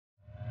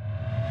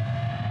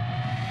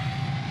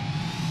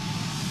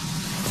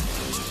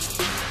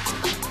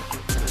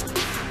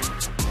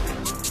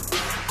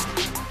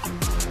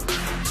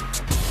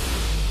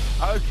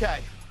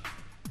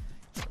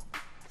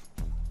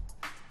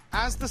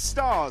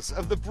stars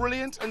of the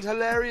brilliant and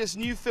hilarious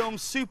new film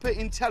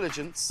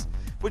Superintelligence,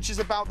 which is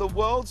about the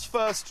world's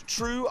first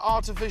true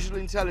artificial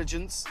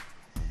intelligence,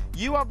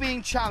 you are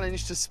being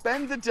challenged to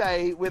spend the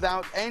day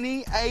without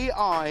any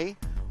AI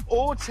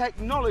or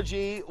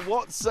technology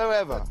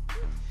whatsoever.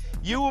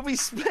 You will be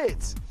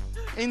split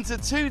into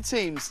two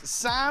teams,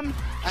 Sam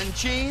and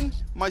Jean,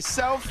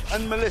 myself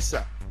and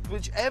Melissa.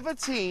 Whichever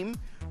team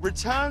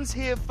returns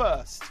here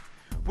first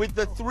with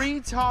the 3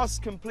 tasks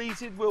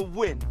completed will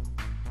win.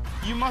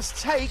 You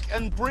must take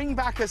and bring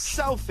back a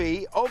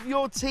selfie of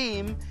your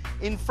team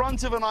in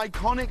front of an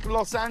iconic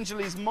Los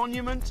Angeles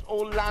monument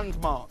or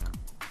landmark.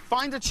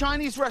 Find a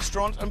Chinese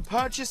restaurant and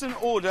purchase an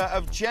order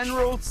of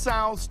General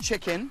Tso's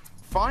chicken.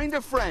 Find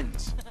a friend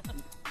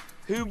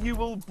who you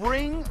will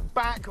bring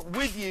back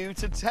with you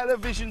to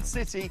Television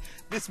City.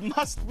 This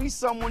must be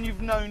someone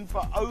you've known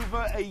for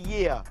over a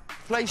year.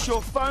 Place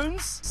your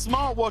phones,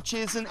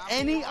 smartwatches, and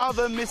any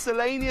other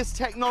miscellaneous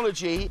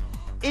technology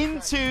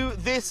into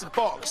this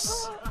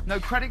box. No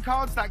credit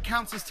cards, that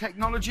counts as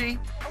technology.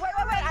 Oh, wait,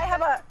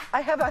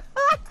 I have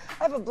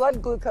a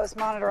blood glucose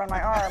monitor on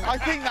my arm. I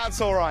think that's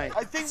all right.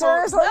 I think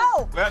seriously?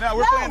 No. Well, no,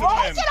 we're playing to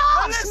win. Take it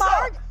off,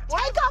 Smart.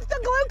 Take off the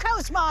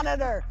glucose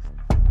monitor.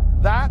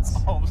 That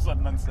All of a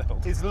sudden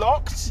unsettled. is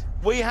locked.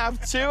 We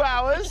have 2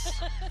 hours,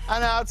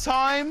 and our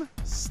time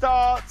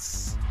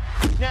starts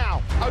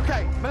now.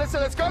 Okay, Melissa,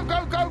 let's go,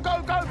 go, go,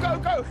 go, go, go,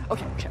 go.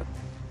 Okay.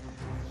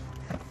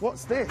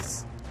 What's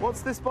this?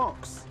 What's this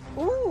box?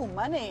 Ooh,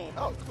 money.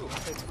 Oh, cool.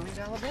 It's a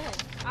 $20 bill.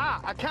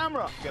 Ah, a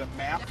camera. Got a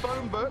map,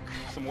 Phone book.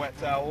 some wet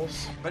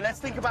towels. But let's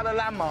think about a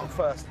landmark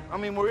first. I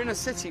mean, we're in a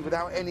city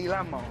without any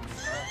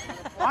landmarks.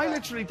 I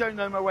literally don't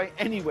know my way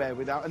anywhere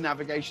without a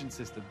navigation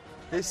system.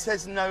 This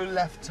says no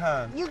left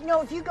turn. You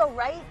know, if you go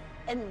right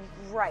and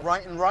right.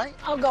 Right and right?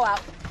 I'll go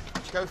out.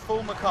 Go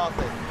full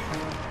McCarthy.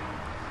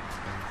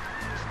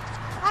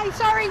 Hi,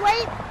 sorry,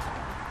 wait.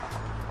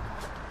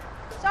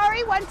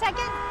 Sorry, 1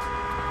 second.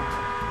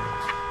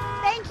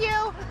 Thank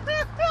you.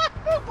 Wait,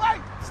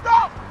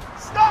 stop!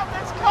 Stop,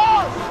 there's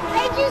cars!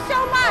 Thank you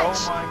so much.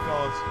 Oh my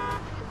God.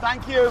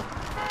 Thank you.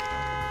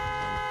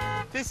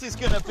 This is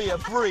gonna be a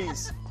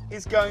breeze.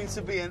 It's going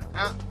to be an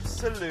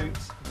absolute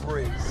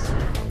breeze.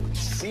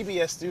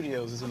 CBS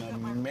Studios is an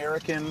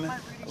American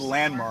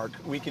landmark.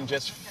 We can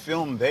just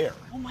film there.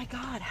 Oh my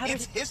God, how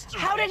It's history.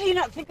 How did he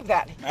not think of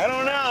that? I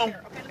don't know.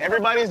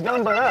 Everybody's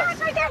done but us.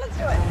 Right there, let's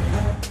do it.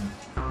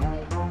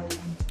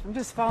 I'm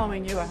just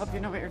following you. I hope you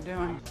know what you're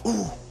doing.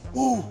 Ooh.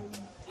 Oh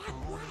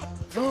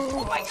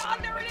my God,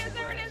 there it is,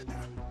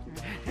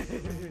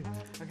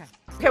 Okay.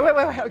 Okay, wait.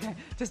 Okay.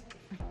 Just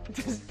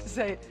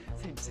say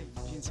James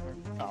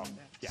Corden. Oh,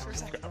 yeah.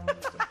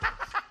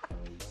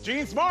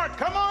 Gene Smart,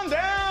 come on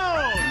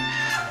down!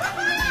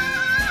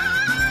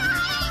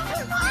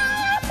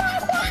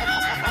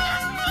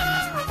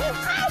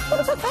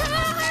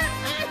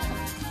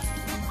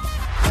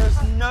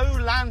 There's no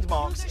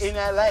landmarks in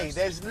LA.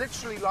 There's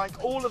literally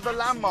like all of the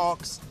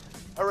landmarks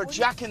are a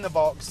Jack in the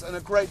Box and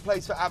a great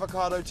place for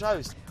avocado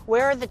toast.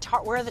 Where are the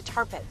tar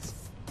pits?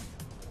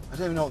 I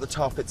don't even know what the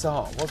tar pits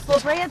are. La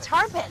Brea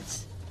tar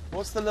pits.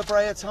 What's the La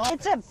Brea tar?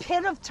 It's a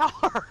pit of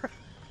tar.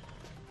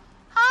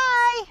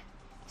 Hi.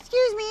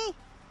 Excuse me.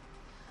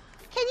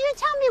 Can you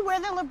tell me where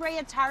the La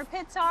Brea tar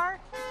pits are?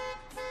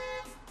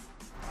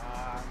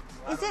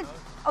 Is it?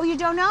 Oh, you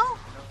don't know?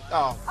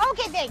 Oh.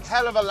 Okay, thanks.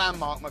 Hell of a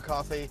landmark,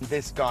 McCarthy.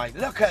 This guy.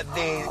 Look at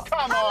this.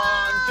 Come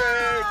on,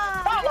 dude.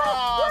 Come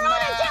on, We're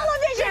on a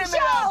television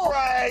show.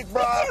 Break,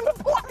 bro. It's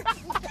important.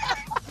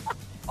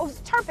 Oh,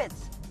 it's tar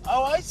pits.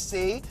 Oh, I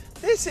see.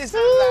 This is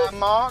a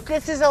landmark.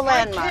 This is a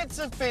landmark. My kids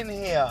have been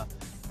here.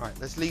 Right,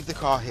 let's leave the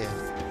car here.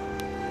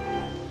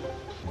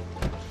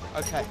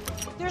 Okay.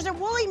 There's a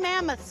woolly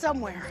mammoth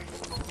somewhere.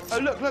 Oh,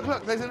 look.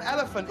 There's an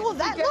elephant. Oh, If you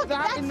that get look,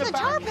 that that's in the the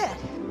tar back.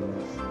 pit.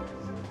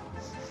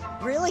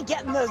 Really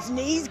getting those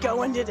knees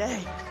going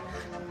today.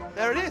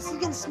 There it is. You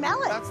can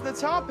smell it. That's the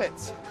tar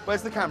pits.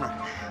 Where's the camera?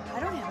 I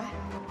don't have it.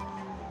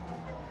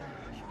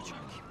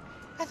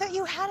 I thought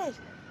you had it.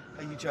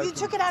 Are you joking? You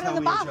took it out Tell of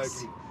the me you're box.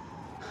 joking.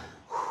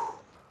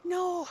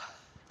 No.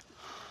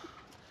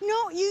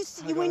 No,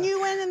 when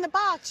you went in the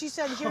box, you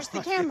said, here's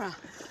the camera.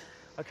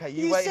 Okay,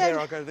 you You wait said- here,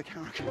 I'll go to the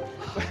camera.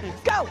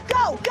 Go,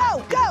 go,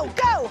 go, go,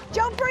 go.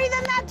 Don't breathe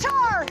in that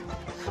tar.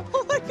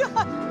 Oh my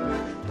God.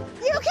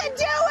 You can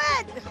do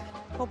it.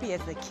 Hope he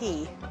has the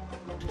key.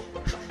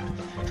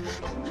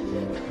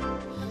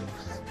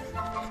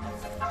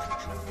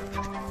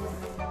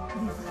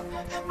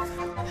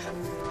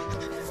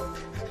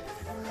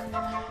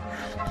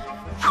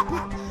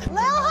 Little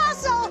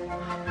hustle.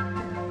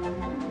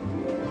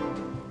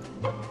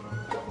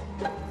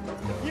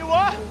 You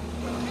what?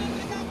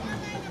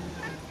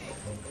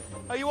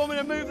 Oh, you want me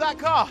to move that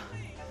car?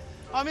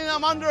 I mean,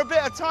 I'm under a bit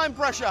of time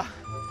pressure.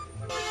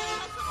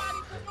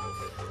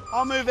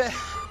 I'll move it.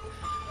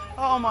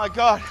 Oh my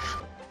God.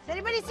 Has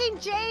anybody seen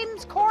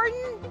James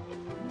Corden?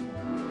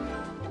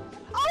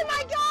 Oh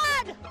my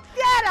God!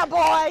 Get a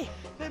boy!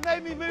 They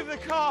made me move the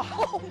car.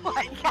 Oh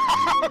my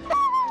God!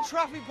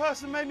 Traffic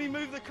person made me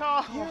move the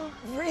car. You're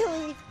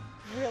really,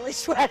 really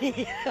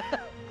sweaty.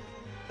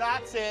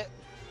 That's it.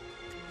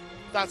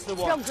 That's the I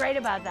feel one. great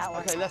about that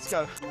one. Okay, let's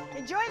go.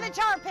 Enjoy the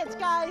tar pits,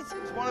 guys.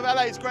 It's one of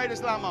LA's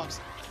greatest landmarks.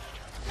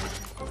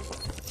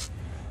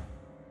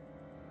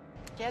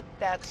 Get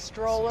that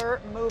stroller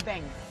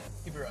moving.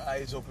 Keep your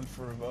eyes open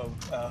for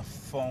a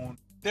phone.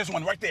 There's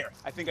one right there.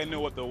 I think I know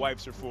what the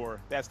wipes are for.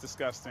 That's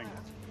disgusting.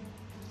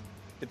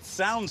 It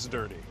sounds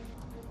dirty.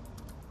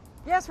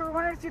 Yes, we were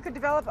wondering if you could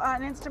develop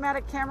an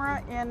Instamatic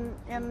camera in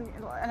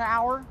an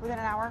hour, within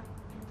an hour.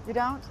 You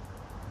don't?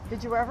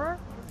 Did you ever?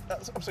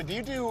 I'm sorry, do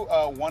you do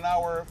a 1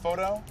 hour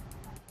photo?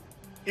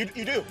 You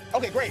do?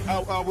 Okay, great.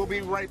 We'll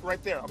be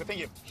right there. Okay, thank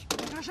you.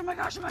 Oh my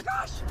gosh, oh my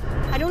gosh!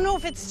 I don't know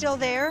if it's still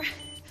there,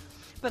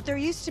 but there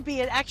used to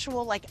be an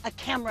actual, like, a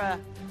camera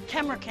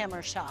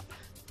shop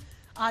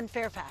on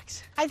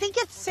Fairfax. I think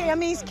it's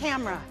Sammy's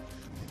Camera.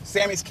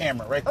 Sammy's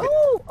camera, right there.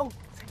 Oh,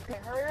 Okay,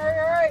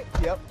 hurry.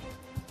 Yep.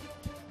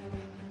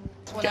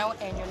 one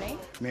out, and your name?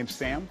 Name's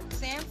Sam.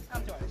 Sam?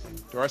 I'm Doris.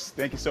 Doris,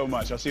 thank you so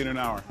much. I'll see you in an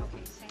hour.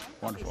 Okay, Sam.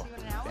 Wonderful. Okay, see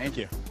you in an hour. Thank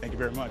you. Thank you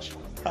very much.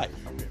 Hi.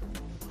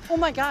 Oh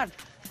my God,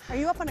 are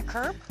you up on a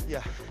curb?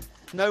 Yeah.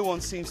 No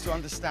one seems to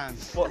understand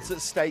what's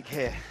at stake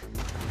here.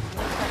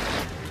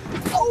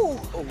 Oh!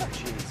 Oh,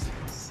 jeez.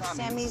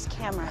 Sammy's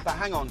Camera. But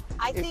hang on.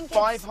 I if think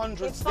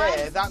 500's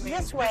there, that means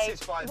this way.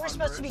 this is 500. We're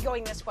supposed to be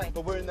going this way.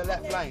 But we're in the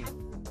left lane.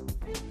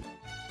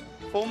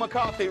 Paul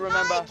McCarthy,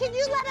 remember? Hi, can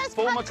you let us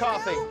Paul cut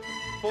McCarthy. through?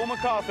 Paul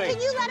McCarthy.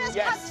 Can you let us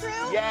yes. cut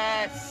through?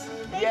 Yes.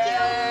 Thank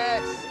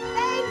yes. you.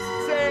 Thanks.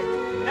 That's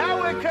it. Now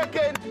we're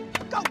cooking.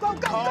 Go, go,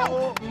 go,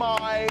 Oh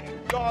my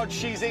God,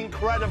 she's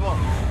incredible.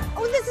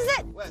 Oh, this is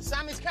it. Where's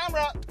Sammy's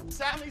camera?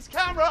 Sammy's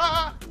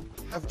camera.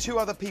 Have 2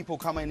 other people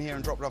come in here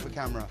and dropped off a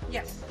camera?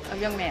 Yes, a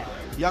young man.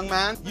 Young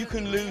man, you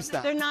can lose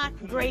that. They're not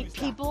great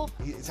people.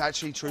 It's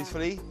actually,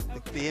 truthfully,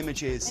 the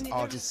images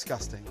are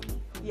disgusting.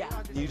 Yeah.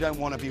 You don't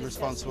want to be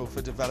responsible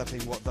for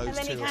developing what those And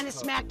then he two kind of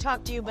smack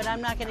talked to you, but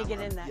I'm not going to get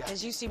in that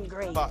because you seem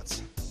great.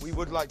 But we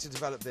would like to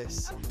develop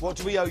this. What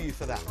do we owe you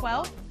for that?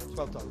 12?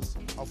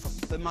 $12. Oh,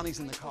 the money's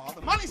in the car.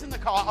 The money's in the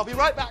car. I'll be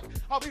right back.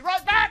 I'll be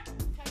right back.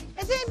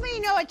 Does anybody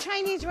know a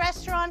Chinese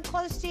restaurant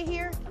close to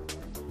here?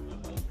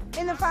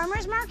 In the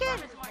farmer's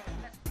market?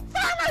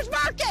 Farmer's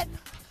market!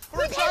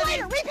 We pay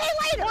later, we pay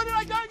later! What did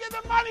I go and get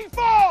the money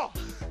for?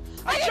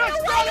 I didn't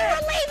know why you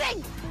were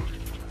leaving!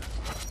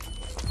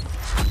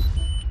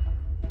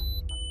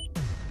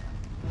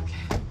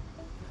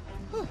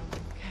 Okay,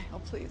 oh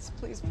please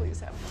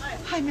have.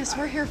 Hi, miss,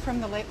 we're here from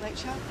the Late Late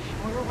Show.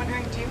 And we were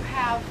wondering, do you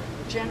have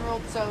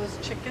General Tso's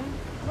chicken?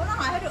 Well, no,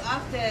 I had to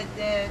ask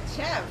the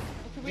chef.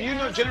 Do you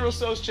know General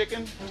Tso's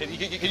chicken? Can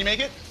you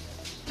make it?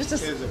 Just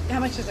a, how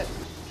much is it?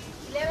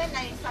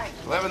 $11.95.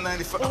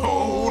 $11.95.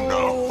 Oh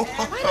no.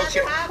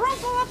 Okay.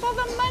 Crumple up all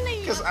the money.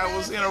 Because I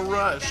was in a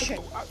rush.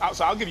 Okay.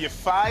 So I'll give you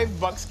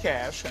 $5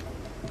 cash.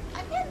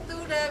 I can't do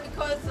that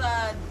because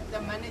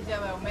the manager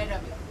will mad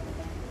at me.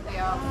 They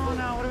are Oh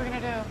no, what are we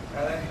gonna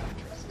do?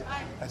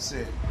 That's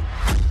it.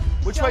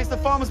 Which way's the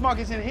farmer's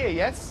market in here,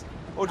 yes?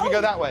 Or do we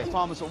go that way?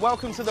 Farmers.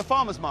 Welcome to the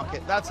farmer's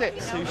market. That's it.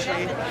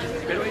 Sushi.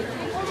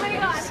 Oh my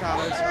God.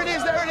 Salads. There it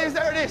is, there it is,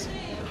 there it is.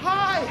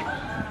 Hi.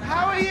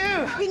 How are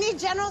you? We need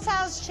General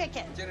Tso's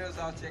chicken. General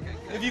Tso's chicken.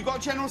 Have you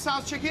got General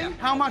Tso's chicken?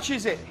 How much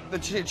is it, the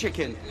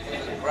chicken?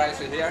 Price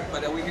is here,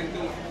 but we can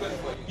do good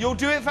for you. You'll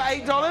do it for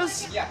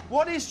 $8? Yeah.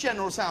 What is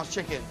General Tso's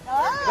chicken?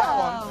 Oh.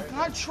 That one. Can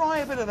I try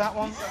a bit of that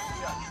one?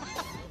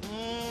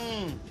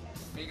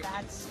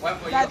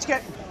 That's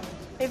good.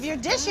 If you're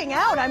dishing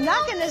out, I'm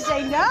not going to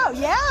say no.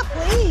 Yeah,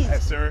 please.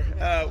 Yes, sir.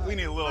 We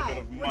need a little bit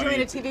of money. We're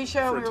doing a TV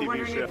show. for We a were TV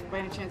wondering show. if by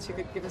any chance you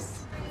could give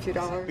us a few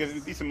dollars. We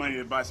have decent money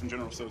to buy some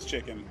General Tso's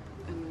chicken.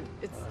 And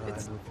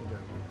it's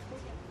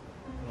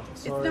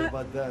Sorry not-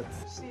 about that.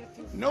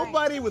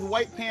 Nobody with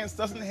white pants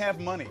doesn't have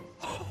money.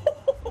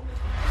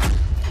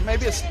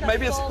 Maybe a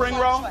spring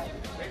roll?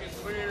 Maybe it's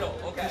pretty low.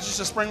 Okay. It's just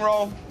a spring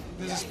roll.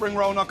 There's a spring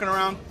roll knocking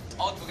around.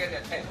 All together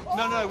 10.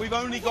 No, we've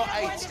only got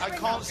 8. I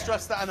can't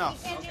stress that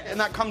enough. And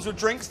that comes with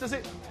drinks, does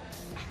it?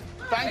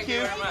 Thank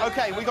you. very much.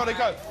 Okay, we got to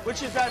go.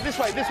 Which is this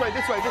way. See ya.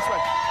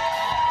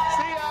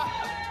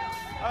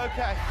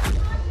 Okay.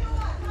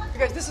 You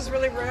guys, this is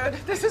really rude.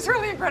 This is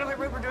really incredibly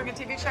rude. We're doing a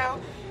TV show,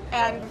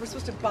 and we're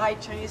supposed to buy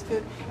Chinese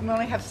food, and we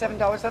only have $7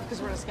 left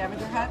because we're in a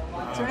scavenger hunt.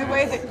 Is there any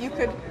way that you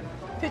could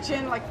pitch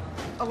in like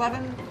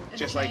 11? and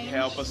Just like change?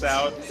 help us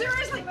out.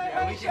 Seriously,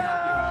 It's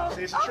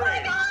a Oh my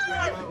trade.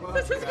 God!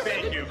 This is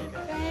Thank you.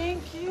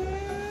 Thank you.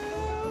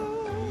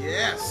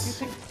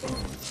 Yes.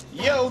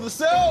 Yo, the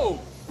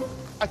soul.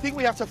 I think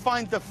we have to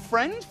find the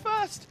friend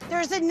first.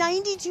 There's a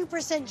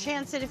 92%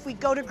 chance that if we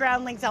go to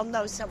Groundlings, I'll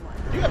know someone.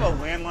 Do you have a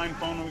landline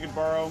phone we could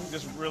borrow,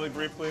 just really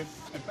briefly?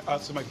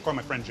 So I can call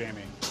my friend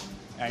Jamie.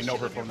 I know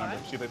her phone number.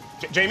 She lives.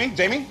 Jamie,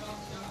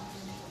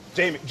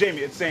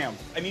 it's Sam.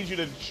 I need you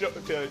to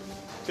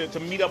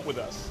meet up with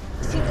us.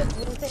 See the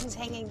blue things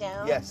hanging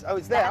down? Yes. Oh,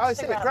 it's there. That's I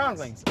the see it.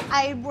 Groundlings.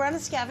 We're on a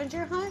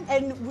scavenger hunt,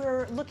 and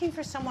we're looking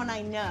for someone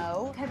I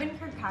know. Kevin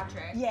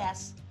Kirkpatrick.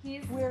 Yes.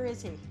 He's Where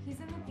is he? He's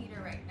in the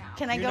theater right right now.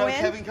 Can I You go know in?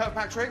 Kevin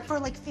Kirkpatrick? For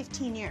like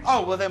 15 years.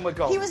 Oh, well then we're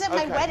gone. He was at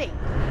my wedding.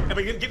 Yeah,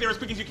 but get there as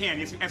quick as you can.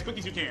 As quick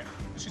as you can.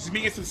 She's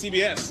meeting us to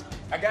CBS.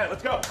 I got it.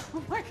 Let's go.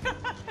 Oh my gosh.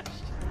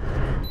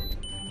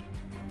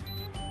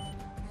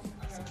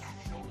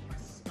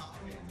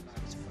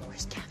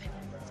 Where's Kevin?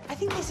 I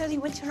think they said he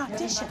went to an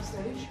audition.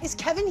 Is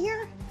Kevin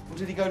here? Or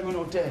did he go to an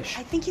audition?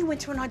 I think he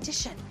went to an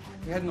audition.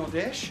 He had an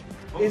audition?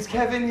 Is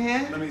Kevin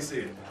here? Let me see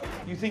it.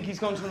 You think he's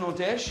gone to an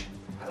audition?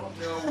 I don't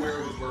know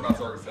where his whereabouts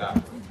are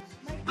exactly.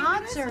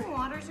 Odds are.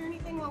 Waters or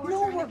anything while we're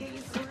No, trying we're. to get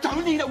you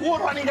Don't need a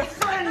water, I need a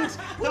friend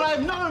that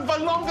I've known for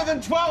longer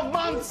than 12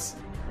 months.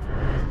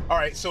 All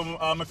right, so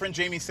my friend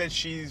Jamie said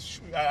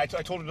I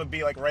told her to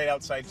be like right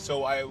outside,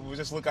 so I will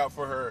just look out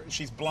for her.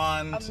 She's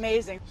blonde.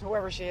 Amazing,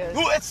 whoever she is.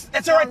 Ooh,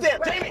 that's her right there.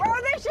 Jamie!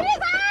 Oh, there she is!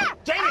 Ah!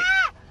 Jamie!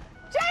 Ah!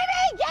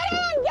 Jamie, get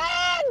in! Get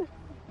in!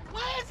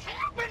 What is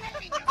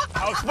happening?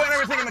 I'll explain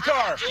everything in the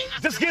car.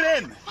 Just get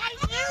in. I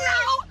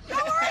know!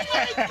 Don't worry!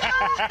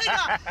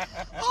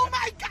 Oh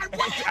my God!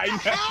 What I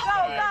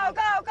know.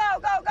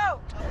 Go!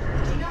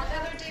 You know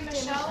Heather D.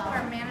 Michelle,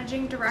 our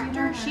managing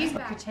director? She's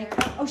back there.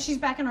 Oh, she's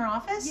back in her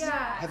office?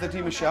 Yeah. Heather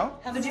D. Michelle?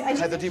 Heather D.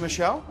 Heather D.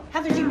 Michelle?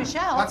 Heather D.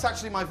 Michelle. That's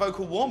actually my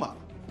vocal warm-up.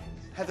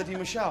 Heather D.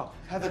 Michelle.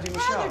 Heather D.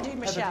 Michelle. Heather D.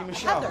 Michelle. Heather D.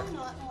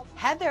 Michelle.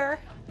 Heather.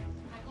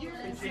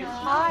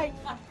 Hi.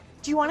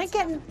 Do you want to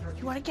get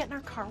in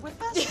our car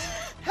with us?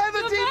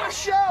 Heather D.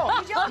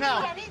 Michelle!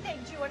 Now, anything.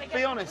 Do you want to get?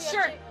 be honest.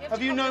 Sure.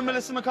 Have you known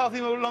Melissa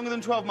McCarthy longer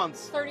than 12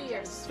 months? 30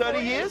 years. 30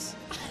 years?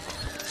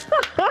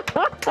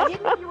 I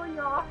didn't know you were in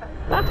your office.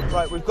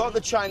 Right, we've got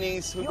the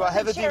Chinese, we've You're got the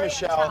Heather D. cherry on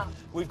Michelle, top.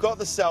 we've got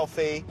the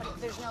selfie.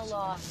 There's no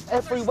law.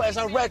 Everywhere's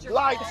a red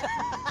light.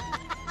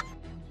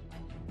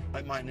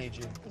 I might need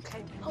you.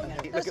 Okay. Look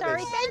Oh, at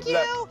sorry. this. Thank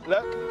you.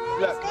 Look,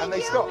 and they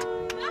you. stop.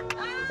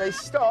 They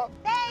stop,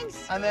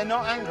 Thanks. and they're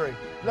not angry.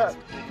 Look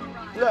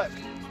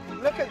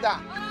at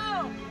that.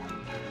 Oh.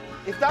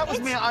 If that was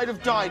me, I'd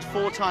have died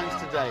 4 times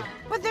today.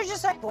 But they're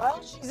just like,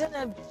 well, she's in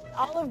an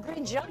olive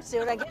green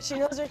jumpsuit. I guess she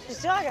knows what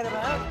she's talking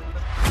about.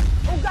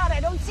 Oh God, I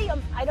don't see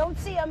him.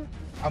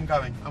 I'm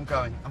going. I'm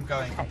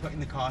putting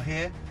the car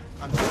here.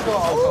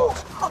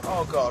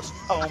 Oh God.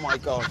 Oh my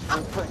God.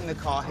 I'm putting the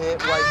car here.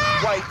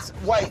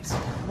 Wait.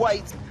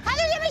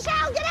 Heather D.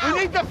 Michelle, get out! We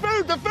need the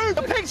food.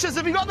 The pictures.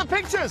 Have you got the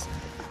pictures?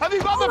 Have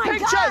you got Oh the my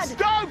pictures?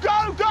 God.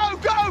 Go.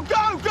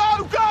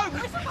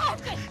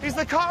 Is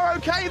the car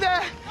okay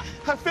there?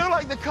 I feel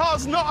like the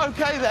car's not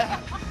okay there.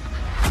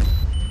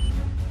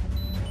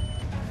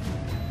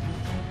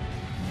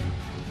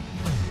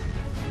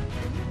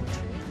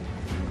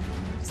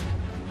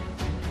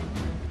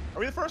 Are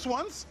we the first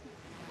ones?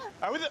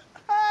 Are we the...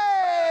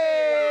 Hey!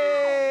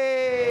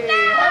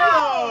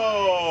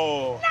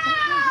 Oh!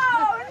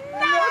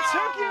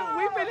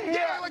 We've been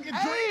here like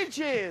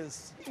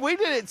ages. We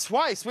did it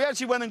twice. We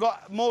actually went and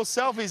got more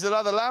selfies at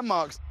other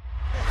landmarks.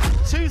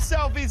 2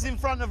 selfies in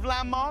front of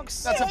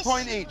landmarks. That's a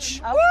point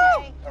each.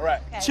 Okay. All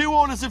right. 2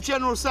 orders of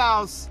General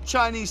Tso's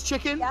Chinese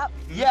chicken. Yep.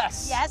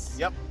 Yes. Yes.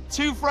 Yep.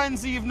 2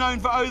 friends that you've known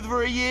for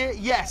over a year.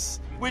 Yes.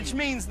 Which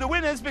means the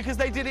winners, because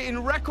they did it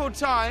in record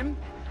time,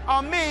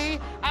 are me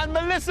and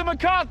Melissa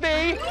McCarthy.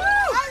 And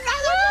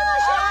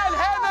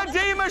Heather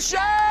D.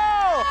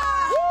 Michelle.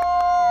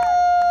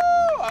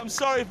 I'm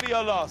sorry for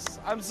your loss.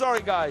 I'm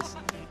sorry, guys.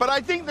 But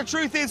I think the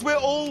truth is we're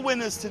all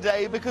winners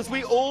today because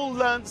we all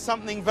learnt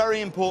something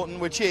very important,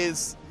 which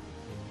is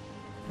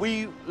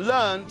we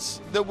learnt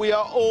that we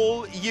are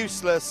all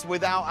useless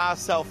without our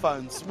cell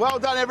phones. Well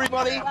done,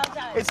 everybody. Well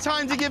done. It's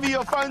time to give you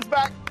your phones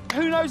back.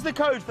 Who knows the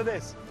code for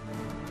this?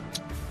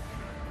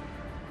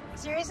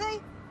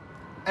 Seriously?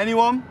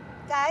 Anyone?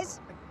 Guys?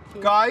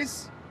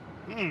 Guys?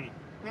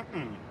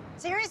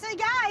 Seriously,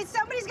 guys?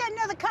 Somebody's got to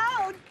know the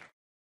code.